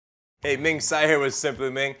Hey, Ming, Tsai here with Simply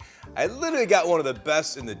Ming. I literally got one of the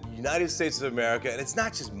best in the United States of America, and it's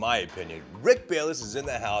not just my opinion. Rick Bayless is in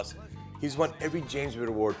the house. He's won every James Beard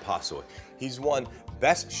Award possible. He's won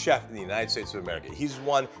Best Chef in the United States of America. He's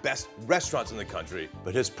won Best Restaurants in the country.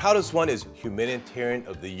 But his proudest one is Humanitarian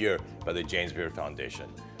of the Year by the James Beard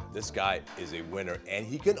Foundation. This guy is a winner, and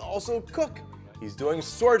he can also cook. He's doing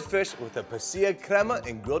swordfish with a pasilla crema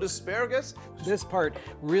and grilled asparagus. This part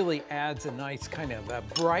really adds a nice kind of a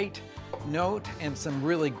bright note and some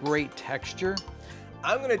really great texture.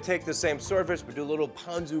 I'm gonna take the same swordfish, but do a little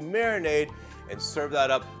ponzu marinade and serve that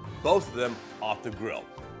up, both of them off the grill.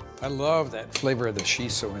 I love that flavor of the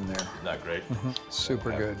shiso in there. Not great? Super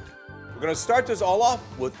good. We're gonna start this all off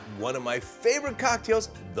with one of my favorite cocktails,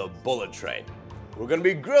 the bullet train. We're gonna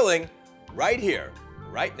be grilling right here,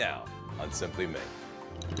 right now, on Simply Ming.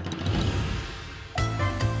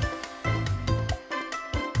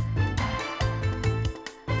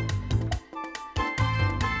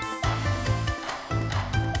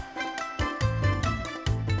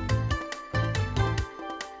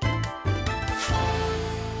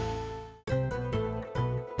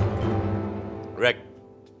 Rick,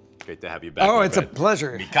 great to have you back. Oh, it's a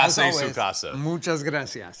pleasure. Mi casa y as su always. casa. Muchas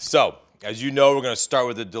gracias. So, as you know, we're going to start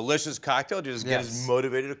with a delicious cocktail to just get us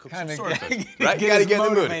motivated to cook some swordfish. Right? You got to get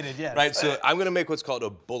in the mood. Yes. Right? So, I'm going to make what's called a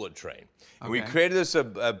bullet train. And we created this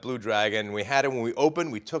at Blue Dragon. We had it when we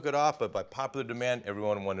opened. We took it off, but by popular demand,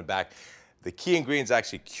 everyone wanted it back. The key ingredient is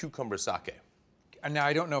actually cucumber sake. Now,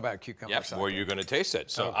 I don't know about cucumber sake. Well, you're going to taste it.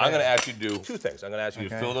 So I'm going to ask you to do two things. I'm going to ask you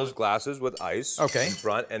to fill those glasses with ice in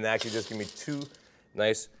front, and actually just give me two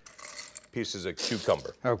nice pieces of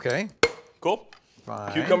cucumber. Okay. Cool?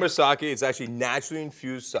 Fine. Cucumber sake, it's actually naturally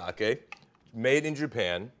infused sake, made in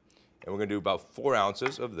Japan. And we're gonna do about 4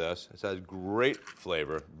 ounces of this. It has great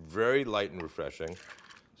flavor, very light and refreshing.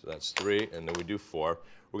 So that's 3, and then we do 4.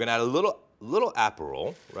 We're gonna add a little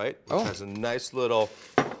Aperol, right? Which has a nice little,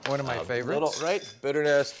 one of my favorites.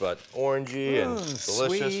 bitterness, but orangey and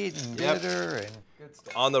delicious. Sweet and bitter and good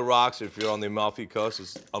stuff. On the rocks, if you're on the Amalfi Coast,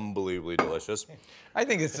 it's unbelievably delicious. I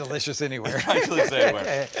think it's delicious anywhere. Actually, say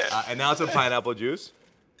anywhere. An ounce of pineapple juice,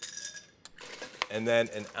 and then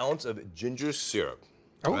an ounce of ginger syrup.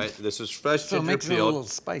 Oh. Right? This is fresh So it ginger makes peeled. it a little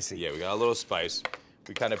spicy. Yeah, we got a little spice.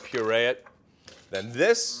 We kind of puree it. Then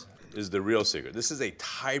this is the real secret. This is a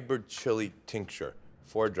Thai bird chili tincture,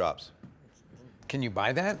 4 drops. Can you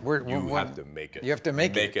buy that? You have to make it. You have to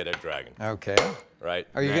make it. Make it at Dragon. Okay. Right?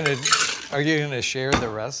 Are you gonna share the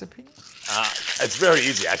recipe? It's very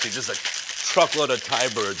easy, actually. Just a truckload of Thai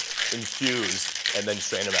birds infused and then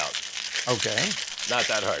strain them out. Okay. Not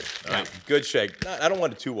that hard. All right. Good shake. I don't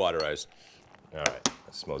want it too waterized. All right.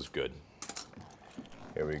 That smells good.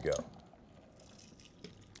 Here we go.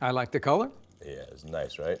 I like the color. Yeah, it's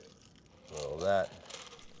nice, right? A little of that.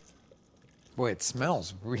 Boy, it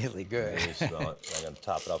smells really good. You smell it. I'm going to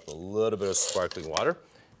top it up with a little bit of sparkling water,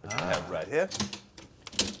 which I have right here.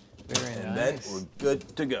 Very And nice. then we're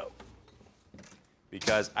good to go.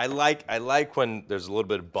 Because I like when there's a little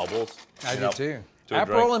bit of bubbles. I do too. to a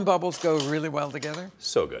drink. Aperol and bubbles go really well together.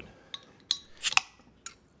 So good.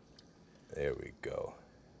 There we go.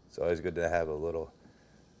 It's always good to have a little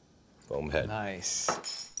foam head.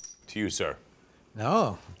 Nice. To you, sir.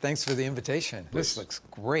 No, thanks for the invitation. This looks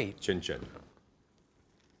great. Chin chin.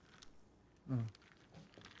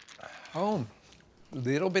 Oh,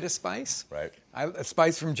 little bit of spice. Right.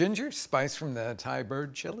 Spice from ginger, spice from the Thai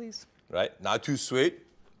bird chilies. Right. Not too sweet,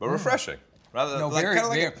 but refreshing. Rather No,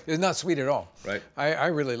 like, it's not sweet at all. Right. I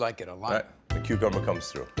really like it a lot. Right. The cucumber comes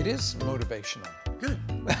through. It is motivational. Good.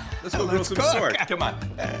 Let's go grill Let's some cook. sword. Come on.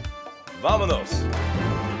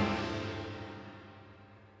 Vámonos.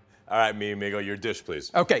 All right, mi amigo, your dish,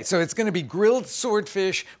 please. Okay, so it's going to be grilled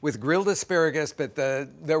swordfish with grilled asparagus, but the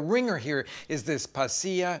ringer here is this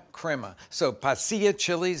pasilla crema. So pasilla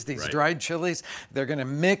chilies, these dried chilies, they're going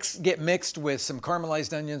to get mixed with some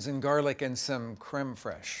caramelized onions and garlic and some creme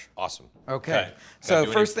fraiche. Awesome. Okay. So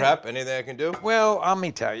So first thing, prep, anything I can do? well, let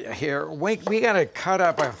me tell you here, we got to cut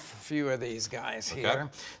up a few of these guys here.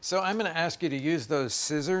 So I'm going to ask you to use those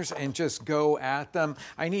scissors and just go at them.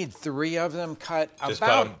 I need 3 of them cut Just about...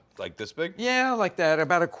 cut them like this big? Yeah, like that,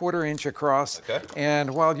 about 1/4 inch across. Okay.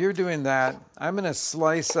 And while you're doing that, I'm gonna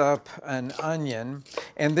slice up an onion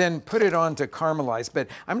and then put it on to caramelize. But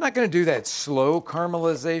I'm not gonna do that slow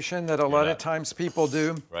caramelization that a lot of times people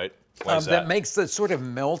do. Right. Why is That makes the sort of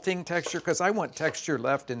melting texture, because I want texture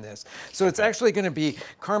left in this. So it's actually gonna be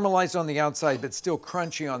caramelized on the outside, but still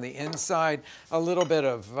crunchy on the inside. A little bit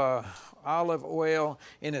of olive oil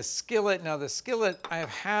in a skillet. Now the skillet I've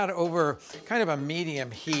had over kind of a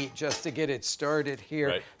medium heat just to get it started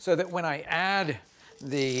here, so that when I add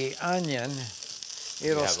the onion,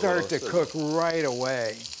 it'll start to cook right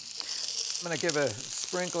away. I'm gonna give a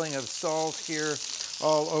sprinkling of salt here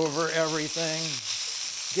all over everything.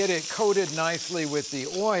 Get it coated nicely with the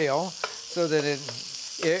oil so that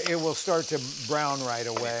it will start to brown right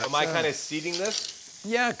away. Am I kind of seeding this?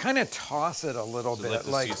 Yeah, kind of toss it a little bit let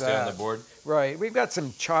the like seeds that. stay on the board? Right. We've got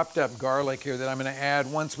some chopped up garlic here that I'm going to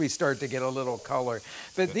add once we start to get a little color.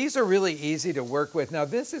 But these are really easy to work with. Now,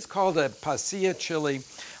 this is called a pasilla chili.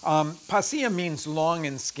 Pasilla means long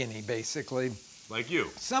and skinny, basically. Like you.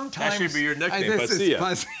 Sometimes. That should be your nickname, Pasilla.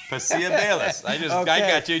 Pasilla Bayless. I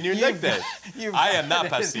got you in your nickname. I am not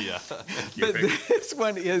Pasilla. But this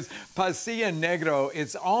one is Pasilla Negro.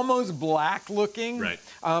 It's almost black looking. Right.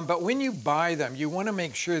 But when you buy them, you want to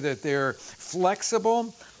make sure that they're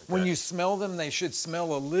flexible. When you smell them, they should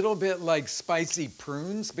smell a little bit like spicy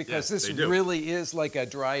prunes because this really is like a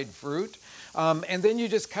dried fruit. And then you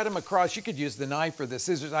just cut them across. You could use the knife or the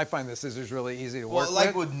scissors. I find the scissors really easy to work with. Well,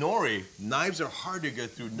 like with nori, knives are hard to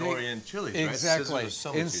get through nori and chilies, right? Exactly.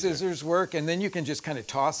 And scissors work. And then you can just kind of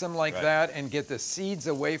toss them like that and get the seeds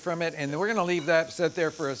away from it. And then we're going to leave that sit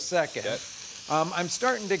there for a second. Okay. I'm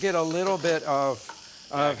starting to get a little bit of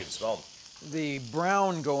I can smell them. The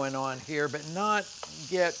brown going on here, but not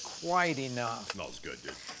yet quite enough. Smells good,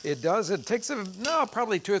 dude. It does. It takes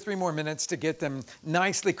probably 2 or 3 more minutes to get them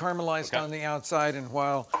nicely caramelized on the outside. And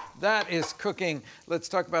while that is cooking, let's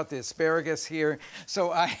talk about the asparagus here.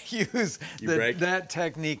 So I use that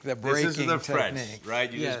technique, the breaking technique. This is the French,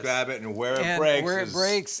 right? You just grab it and where it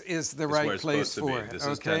breaks is the right place for it. This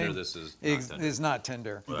is tender. This is not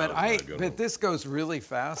tender. It is not tender. But this goes really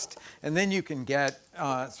fast, and then you can get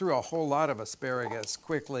through a whole lot of asparagus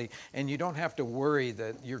quickly, and you don't have to worry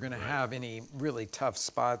that you're going to have any really tough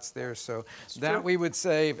spots there. So that we would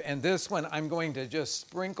save. And this one I'm going to just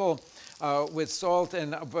sprinkle with salt,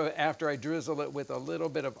 and after I drizzle it with a little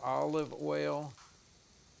bit of olive oil.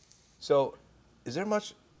 So is there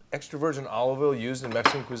much extra virgin olive oil used in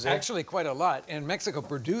Mexican cuisine? Actually, quite a lot. And Mexico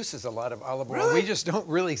produces a lot of olive oil. Really? We just don't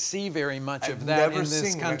really see very much of that in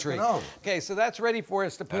this country. Okay, so that's ready for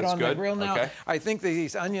us to put on the grill now. I think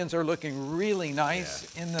these onions are looking really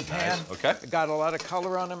nice in the pan. Okay. Got a lot of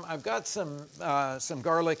color on them. I've got some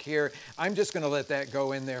garlic here. I'm just going to let that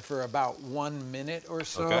go in there for about 1 minute or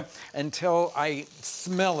so until I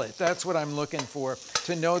smell it. That's what I'm looking for,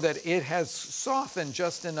 to know that it has softened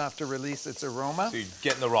just enough to release its aroma. So you're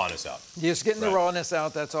getting the rawness out. Just getting the rawness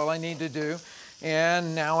out, that's all I need to do.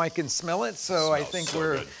 And now I can smell it, so I think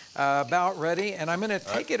we're about ready. And I'm going to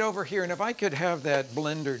take it over here, and if I could have that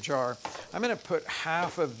blender jar, I'm going to put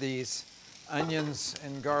half of these onions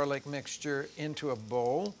and garlic mixture into a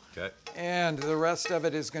bowl. Okay. And the rest of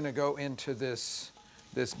it is going to go into this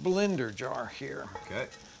blender jar here. Okay.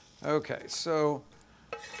 Okay, so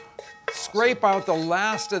scrape out the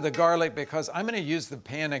last of the garlic because I'm going to use the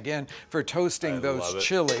pan again for toasting those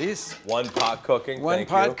chilies. One pot cooking. One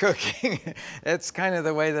pot cooking. That's kind of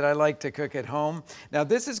the way that I like to cook at home. Now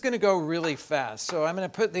this is going to go really fast, so I'm going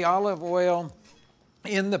to put the olive oil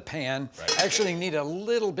in the pan. Actually need a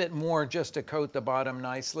little bit more just to coat the bottom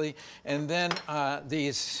nicely. And then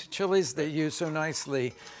these chilies that you so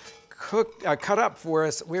nicely cut up for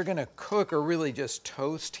us, we're going to cook or really just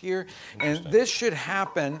toast here. And this should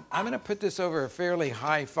happen. I'm going to put this over a fairly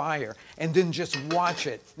high fire and then just watch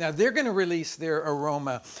it. Now they're going to release their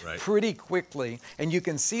aroma pretty quickly, and you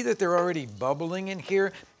can see that they're already bubbling in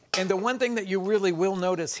here. And the one thing that you really will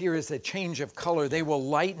notice here is a change of color. They will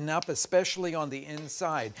lighten up, especially on the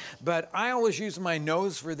inside. But I always use my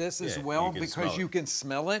nose for this as well because you can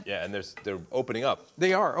smell it. Yeah, and they're opening up.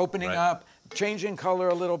 They are opening up, changing color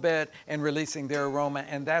a little bit, and releasing their aroma,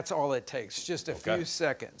 and that's all it takes, just a few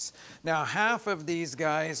seconds. Now, half of these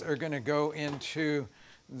guys are going to go into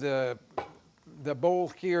the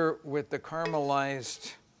bowl here with the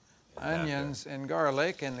caramelized onions and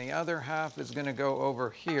garlic, and the other half is going to go over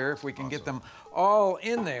here, if we can get them all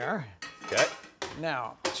in there. Okay.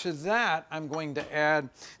 Now, to that, I'm going to add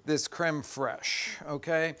this creme fraiche,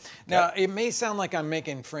 okay? Now, it may sound like I'm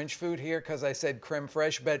making French food here because I said creme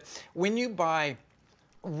fraiche, but when you buy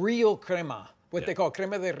real crema, what they call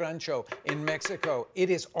crema de rancho in Mexico, it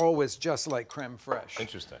is always just like creme fraiche.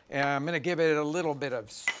 Interesting. And I'm going to give it a little bit of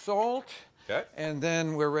salt, and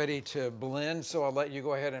then we're ready to blend, so I'll let you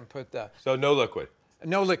go ahead and put the... So no liquid?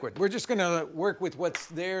 No liquid. We're just going to work with what's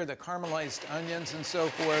there, the caramelized onions and so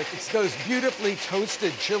forth. It's those beautifully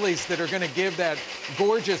toasted chilies that are going to give that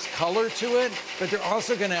gorgeous color to it, but they're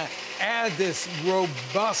also going to add this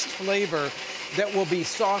robust flavor that will be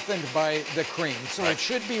softened by the cream. So it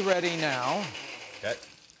should be ready now. Okay.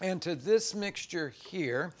 And to this mixture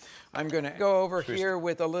here, I'm going to go over here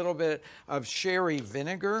with a little bit of sherry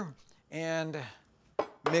vinegar and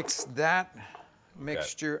mix that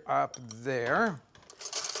mixture up there.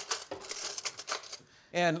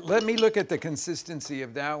 And let me look at the consistency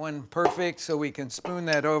of that one. Perfect, so we can spoon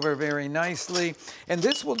that over very nicely. And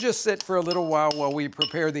this will just sit for a little while we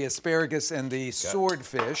prepare the asparagus and the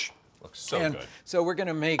swordfish. Looks so good. So we're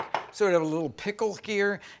gonna make sort of a little pickle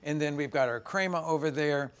here, and then we've got our crema over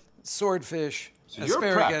there, swordfish,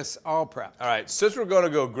 asparagus, all prepped. All right, since we're gonna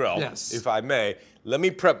go grill, yes, if I may, let me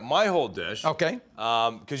prep my whole dish. Okay.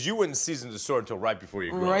 Because you wouldn't season the sword until right before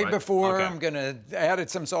you grill, right? Right before, okay. I'm gonna add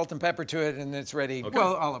some salt and pepper to it, and it's ready. Okay.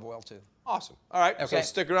 Well, olive oil too. Awesome. All right, okay. So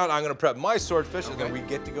stick around. I'm gonna prep my swordfish, and then we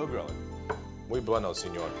get to go grilling. Muy bueno,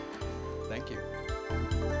 señor. Thank you.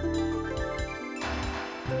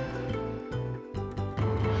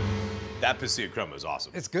 That Pasilla Crema is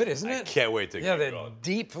awesome. It's good, isn't it? I can't wait to get the going.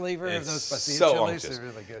 deep flavor of those Pasilla so chilies unctuous. is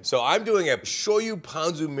really good. So I'm doing a shoyu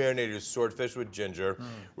Ponzu Marinated Swordfish with ginger.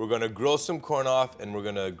 We're gonna grill some corn off, and we're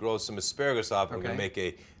gonna grill some asparagus off. We're gonna make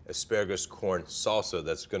a Asparagus Corn-Salsa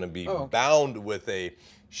that's gonna be bound with a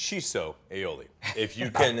shiso aioli. If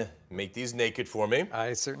you can make these naked for me.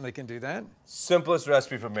 I certainly can do that. Simplest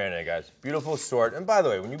recipe for marinade, guys. Beautiful sword. And by the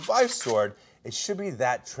way, when you buy sword, it should be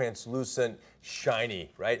that translucent,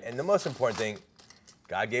 shiny, right? And the most important thing,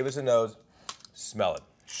 God gave us a nose, smell it.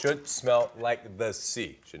 Should smell like the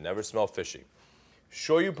sea. Should never smell fishy.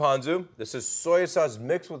 Shoyu ponzu. This is soy sauce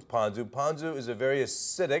mixed with ponzu. Ponzu is a very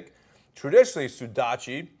acidic. Traditionally,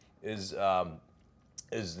 sudachi is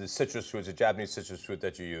the citrus fruit. It's a Japanese citrus fruit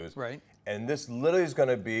that you use. Right. And this literally is going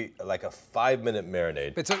to be like a 5-minute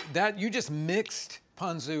marinade. But so that you just mixed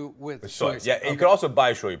ponzu with soy sauce. Yeah, you can also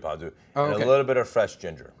buy shoyu ponzu and a little bit of fresh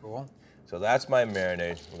ginger. Cool. So that's my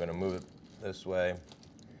marinade. We're going to move it this way.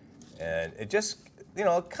 And it just, you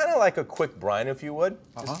know, kind of like a quick brine, if you would.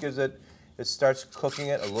 Just gives it starts cooking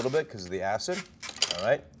it a little bit because of the acid. All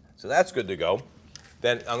right. So that's good to go.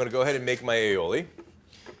 Then I'm going to go ahead and make my aioli.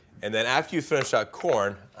 And then after you finish that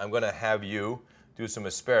corn, I'm going to have you do some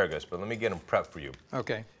asparagus. But let me get them prepped for you.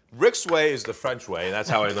 Okay. Rick's way is the French way, and that's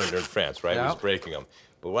how I learned it in France, right? Was breaking them.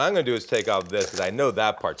 But what I'm going to do is take out this, because I know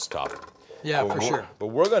that part's tough. Yeah, for sure. But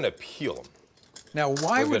we're going to peel them. Now,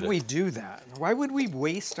 why would we do that? Why would we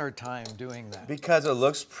waste our time doing that? Because it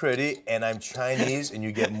looks pretty, and I'm Chinese, and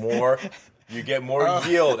you get more. You get more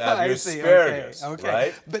yield out of your asparagus,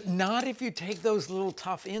 right? But not if you take those little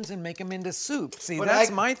tough ends and make them into soup. See,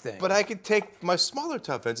 that's my thing. But I could take my smaller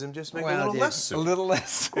tough ends and just make a little less soup. A little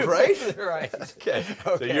less soup. Right? Right. Okay.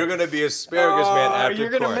 So you're going to be asparagus man after you're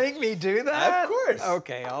going to make me do that? Of course.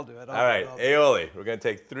 Okay, I'll do it. All right, aioli. We're going to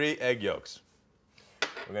take 3 egg yolks.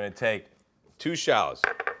 We're going to take 2 shallots.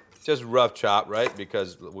 Just rough chop, right?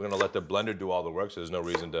 Because we're going to let the blender do all the work, so there's no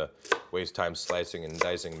reason to waste time slicing and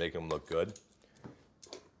dicing and making them look good.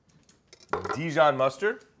 Dijon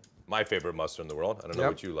mustard, my favorite mustard in the world. I don't know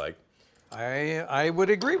what you like. I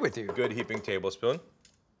would agree with you. Good heaping tablespoon.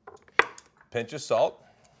 Pinch of salt.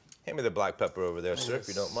 Hand me the black pepper over there, sir, if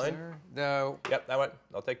you don't mind. No. Yep, that one.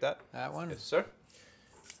 I'll take that. That one? Yes, sir.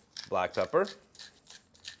 Black pepper.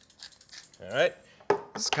 All right.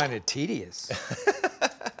 It's kind of tedious.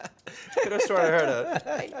 Could have sort of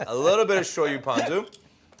heard a little bit of shoyu ponzu.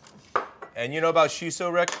 And you know about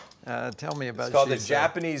shiso, Rick? Tell me about It's called shiso. the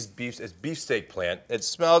Japanese beefsteak plant. It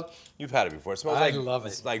smells, you've had it before. It smells like, I love it.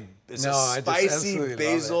 It's like, it's No, a I just spicy absolutely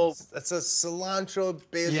basil. love it. It's a cilantro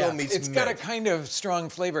basil meets it's got a mint. kind of strong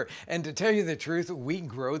flavor. And to tell you the truth, we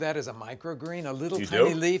grow that as a microgreen, a little You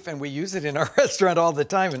tiny do? leaf, and we use it in our restaurant all the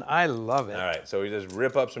time, and I love it. All right, so we just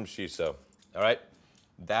rip up some shiso. All right,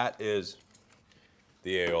 that is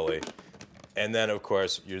the aioli. And then, of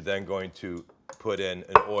course, you're then going to put in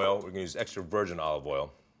an oil. We're going to use extra virgin olive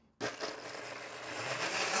oil.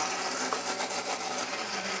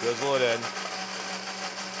 Drizzle it in.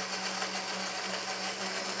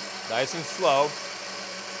 Nice and slow.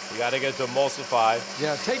 You got to get it to emulsify.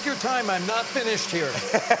 Yeah, take your time. I'm not finished here.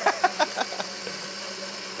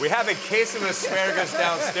 We have a case of asparagus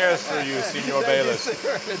downstairs for you, Senor Bayless.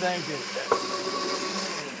 Thank you.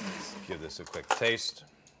 Give this a quick taste.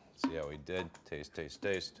 See how we did. Taste, taste,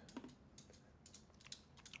 taste.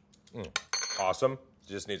 Awesome.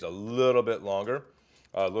 Just needs a little bit longer,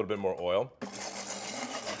 a little bit more oil. Put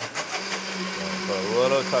a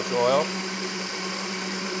little touch of oil.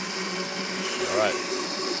 All right.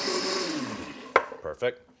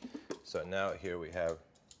 Perfect. So now here we have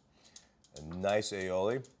a nice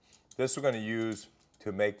aioli. This we're going to use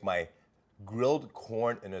to make my grilled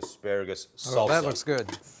corn and asparagus salsa. Oh, that looks good.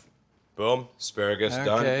 Boom, asparagus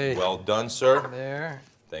done. Okay. Well done, sir. There.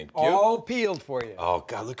 Thank you. All peeled for you. Oh,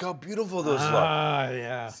 God, look how beautiful those look. Ah,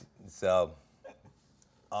 yeah. So,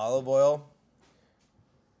 olive oil,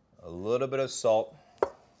 a little bit of salt,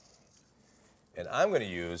 and I'm going to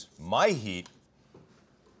use my heat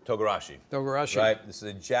togarashi. Togarashi. Right? This is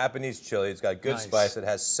a Japanese chili. It's got good Nice. spice. It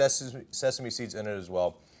has sesame seeds in it as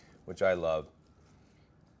well, which I love.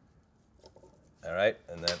 All right,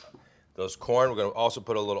 and then those corn, we're going to also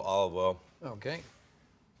put a little olive oil. Okay.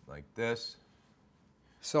 Like this.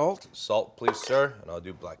 Salt. Salt, please, sir. And I'll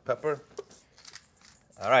do black pepper.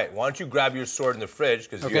 All right, why don't you grab your sword in the fridge,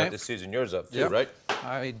 because you have to season yours up too, right?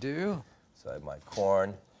 I do. So I have my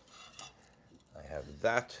corn. I have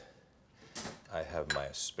that. I have my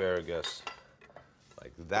asparagus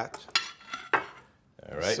like that.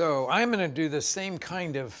 All right. So I'm going to do the same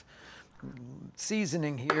kind of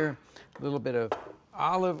seasoning here. A little bit of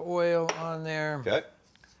olive oil on there. Okay.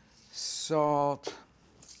 Salt.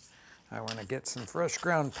 I want to get some fresh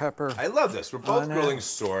ground pepper. I love this. We're both grilling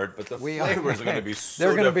sword, but the flavors are going to be so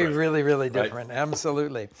different. They're going to be really, really different. Right?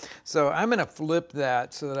 Absolutely. So I'm going to flip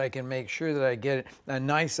that so that I can make sure that I get a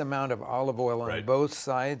nice amount of olive oil on both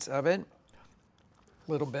sides of it.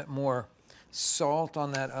 A little bit more salt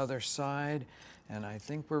on that other side, and I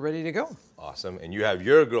think we're ready to go. Awesome. And you have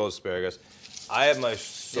your grilled asparagus. I have my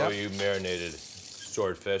soyu marinated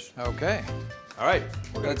swordfish. Okay. All right,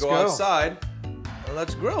 we're going to go outside and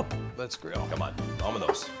let's grill. Let's grill. Come on,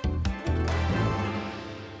 vámonos.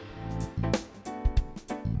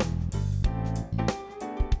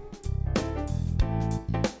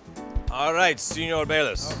 All right, Senor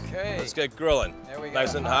Bayless. Okay. Let's get grilling. There we go.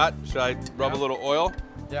 Nice and hot. Should I rub a little oil?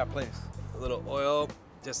 Yeah, please. A little oil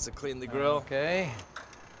just to clean the grill. Okay.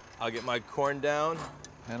 I'll get my corn down.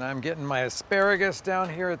 And I'm getting my asparagus down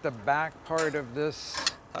here at the back part of this.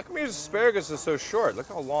 How come your asparagus is so short? Look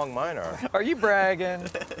how long mine are. Are you bragging?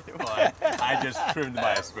 Well, I just trimmed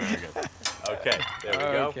my asparagus. Okay, there we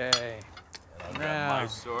go. Okay. And I'll grab my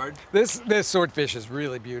sword. This swordfish is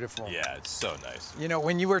really beautiful. Yeah, it's so nice. You know,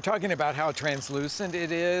 when you were talking about how translucent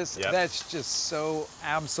it is, Yep. that's just so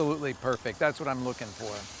absolutely perfect. That's what I'm looking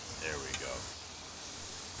for. There we go.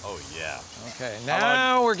 Oh, yeah. Okay,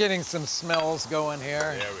 now we're getting some smells going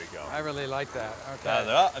here. There we go. I really like that.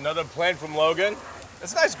 Okay. Another plane from Logan.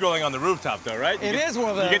 It's nice grilling on the rooftop, though, right? It is.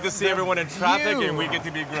 Well, you get to see everyone in traffic, view. and we get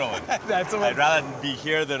to be grilling. That's what I'd rather be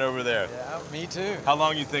here than over there. Yeah, me too. How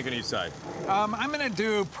long you think on each side? I'm going to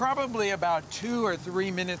do probably about 2 or 3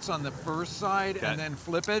 minutes on the first side and then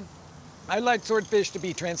flip it. I like swordfish to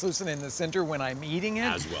be translucent in the center when I'm eating it.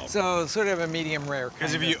 As well. So sort of a medium rare.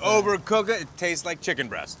 Because if you overcook it, it tastes like chicken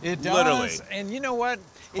breast. It does. Literally. And you know what?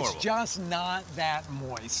 It's Horrible. just not that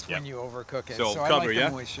moist when you overcook it. So I cover, like the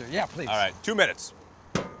moisture. Yeah, please. All right, 2 minutes.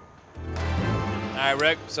 All right,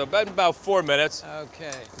 Rick, so about 4 minutes.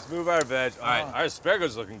 Okay. Let's move our veg. All right, our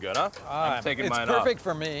asparagus is looking good, huh? I'm taking mine off. It's perfect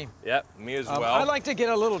for me. Yep, me as well. I like to get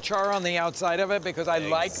a little char on the outside of it because I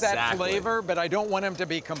like that flavor, but I don't want them to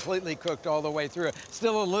be completely cooked all the way through.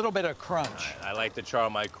 Still a little bit of crunch. Right, I like to char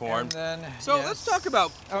my corn. And then, so let's talk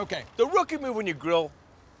about the rookie move when you grill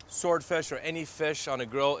swordfish or any fish on a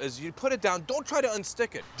grill is you put it down, don't try to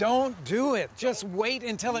unstick it. Don't do it. Just wait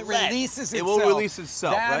until it releases itself. It will release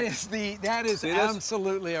itself, that right? That is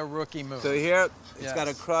absolutely a rookie move. So here, it's got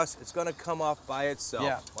a crust. It's going to come off by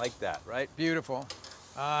itself like that, right? Beautiful.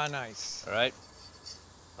 Ah, nice. All right,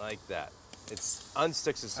 like that. It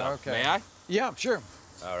unsticks itself. Okay. May I? Yeah, sure.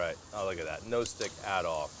 All right. Oh, look at that. No stick at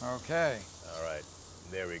all. Okay. All right.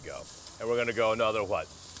 There we go. And we're going to go another what?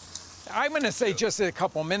 I'm going to say just a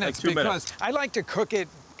couple minutes because I like to cook it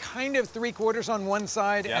kind of 3/4 on one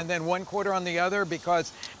side and then 1/4 on the other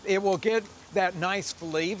because it will get that nice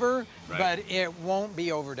flavor, but it won't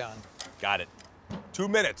be overdone. Got it. 2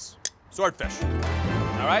 minutes. Swordfish.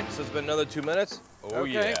 All right, so it's been another 2 minutes. Oh,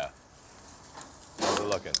 yeah. How's it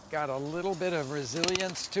looking? Got a little bit of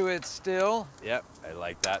resilience to it still. Yep, I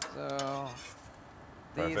like that. So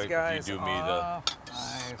Perfect. these guys you do me the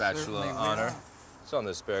spatula honor. So on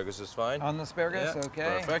the asparagus is fine. On the asparagus,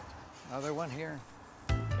 okay. Perfect. Another one here.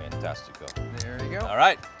 Fantastico. There you go. All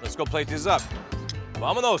right, let's go plate these up.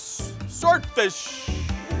 Vámonos, swordfish.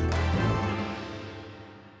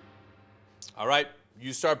 All right,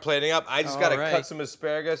 you start plating up. I just got to cut some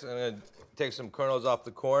asparagus and then take some kernels off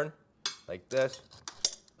the corn, like this.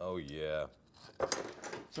 Oh, yeah.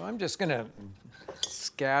 So I'm just gonna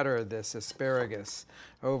scatter this asparagus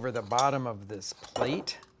over the bottom of this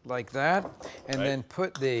plate like that, and then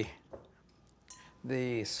put the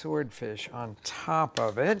swordfish on top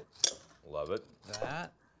of it. Love it.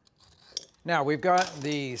 That. Now we've got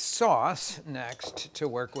the sauce next to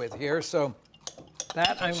work with here, so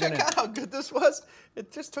That I'm Check gonna. out how good this was.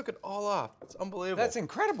 It just took it all off. It's unbelievable. That's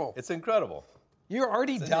incredible. It's incredible. You're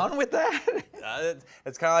already done with that?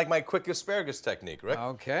 It's kind of like my quick asparagus technique, Rick.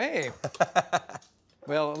 Okay.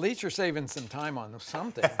 Well, at least you're saving some time on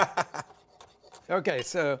something. Okay,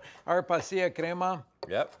 so our pasilla crema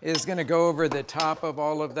is going to go over the top of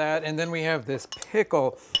all of that. And then we have this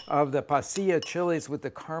pickle of the pasilla chilies with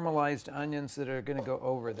the caramelized onions that are going to go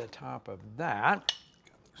over the top of that.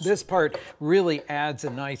 This part really adds a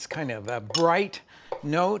nice kind of a bright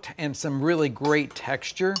note and some really great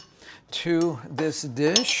texture to this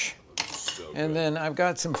dish. And then I've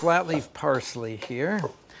got some flat leaf parsley here.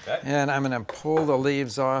 Okay. And I'm going to pull the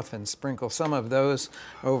leaves off and sprinkle some of those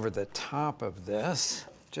over the top of this,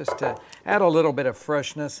 just to add a little bit of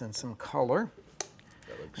freshness and some color.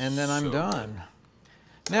 And then I'm done.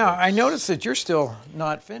 Now, I noticed that you're still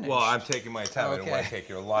not finished. Well, I'm taking my time. I don't want to take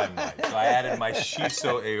your limelight. So I added my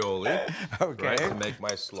shiso aioli, right, to make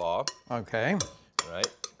my slaw. Okay. Right.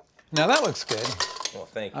 Now that looks good. Well,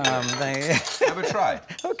 thank you. Have a try.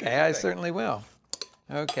 Okay, I certainly will.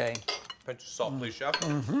 Okay. Pinch of salt, please, chef. A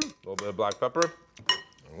little bit of black pepper.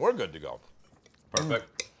 And we're good to go.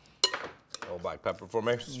 Perfect. A little black pepper for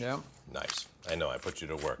me. Yep. Nice. I know, I put you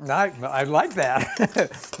to work. I like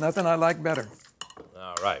that. Nothing I like better.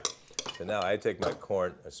 All right. So now I take my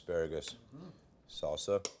corn asparagus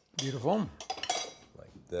salsa. Beautiful. Like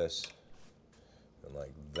this and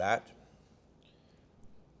like that.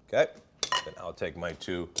 Okay. Then I'll take my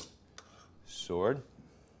two sword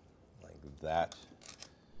like that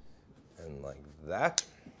and like that.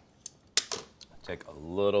 Take a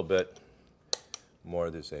little bit more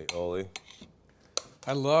of this aioli.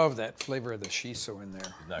 I love that flavor of the shiso in there.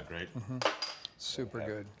 Isn't that great? Super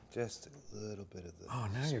good. Just a little bit of the Oh,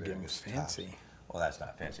 now you're getting fancy. Top. Well, that's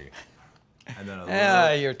not fancy. And then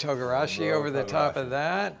your togarashi over the top of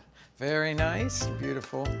that. Very nice,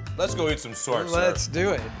 beautiful. Let's go eat some sword, Let's do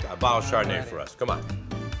it. A bottle of Chardonnay for us. Come on.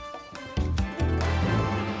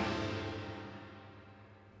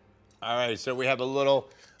 All right, so we have a little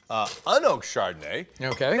unoaked Chardonnay.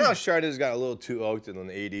 Okay. Now Chardonnay's got a little too oaked in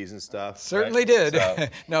the 80s and stuff. Certainly right? did. So,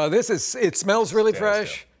 no, it smells really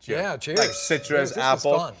fresh. Cheers. Yeah, cheers. Like citrus, This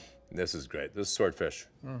apple. is fun. This is great. This is swordfish.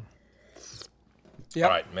 Yep. All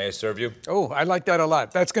right, may I serve you? Oh, I like that a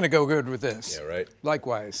lot. That's going to go good with this. Yeah, right.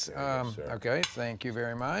 Likewise. Yes, sir. Okay, thank you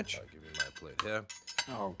very much. I'll give you my plate here.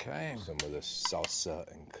 Okay. Some of this salsa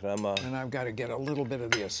and crema. And I've got to get a little bit of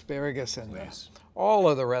the asparagus and all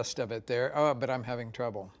of the rest of it there. Oh, but I'm having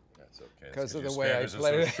trouble. That's okay. Because of the way I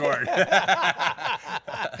played it. So short.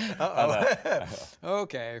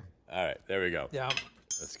 Okay. All right, there we go. Yeah.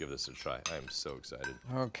 Let's give this a try. I am so excited.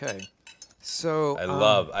 Okay. So I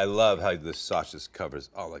love how this sausage covers.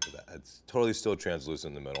 Oh, look at that. It's totally still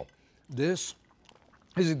translucent in the middle. this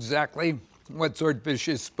is exactly what swordfish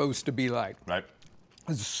is supposed to be like. Right.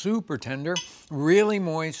 It's super tender, really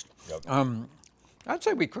moist. Yep. I'd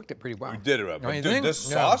say we cooked it pretty well. We did it right. But dude, this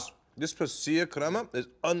sauce, this pasilla crema is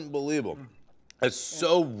unbelievable. It's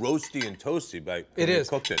so roasty and toasty by when you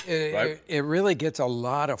cooked it, right? It really gets a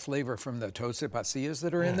lot of flavor from the toasted pasillas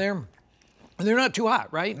that are in there. And they're not too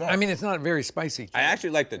hot, right? No. I mean, it's not very spicy. I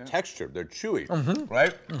actually like the texture. They're chewy,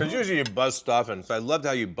 right? Because usually you buzz stuff, and so I loved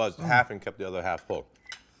how you buzzed half and kept the other half full.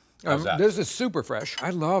 How's that? This is super fresh.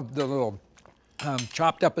 I love the little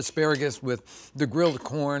chopped up asparagus with the grilled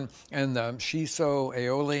corn and the shiso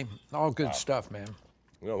aioli. All good stuff, man.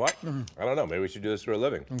 You know what? I don't know. Maybe we should do this for a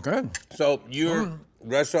living. Good. So your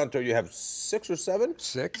restaurant, you have 6 or 7?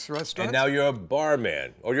 6 restaurants. And now you're a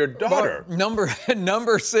barman, or your daughter.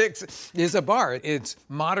 Number 6 is a bar. It's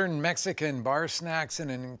modern Mexican bar snacks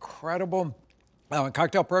and an incredible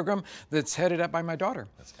cocktail program that's headed up by my daughter.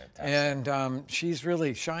 That's fantastic. And she's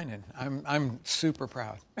really shining. I'm super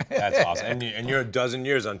proud. That's awesome. And you're a dozen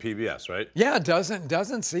years on PBS, right? Yeah,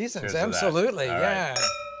 dozen seasons. Absolutely. Yeah. Right.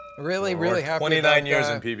 Really happy 29 years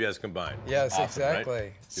in PBS combined. Yes, awesome, exactly.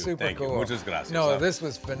 Right? Super thank cool. You. Muchas gracias. No, this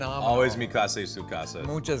was phenomenal. Always mi casa y su casa.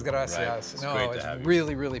 Muchas gracias. Right? It's no, great it's to have you.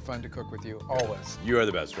 really fun to cook with you, always. You are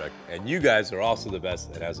the best, Rick. And you guys are also the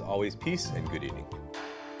best. And as always, peace and good eating.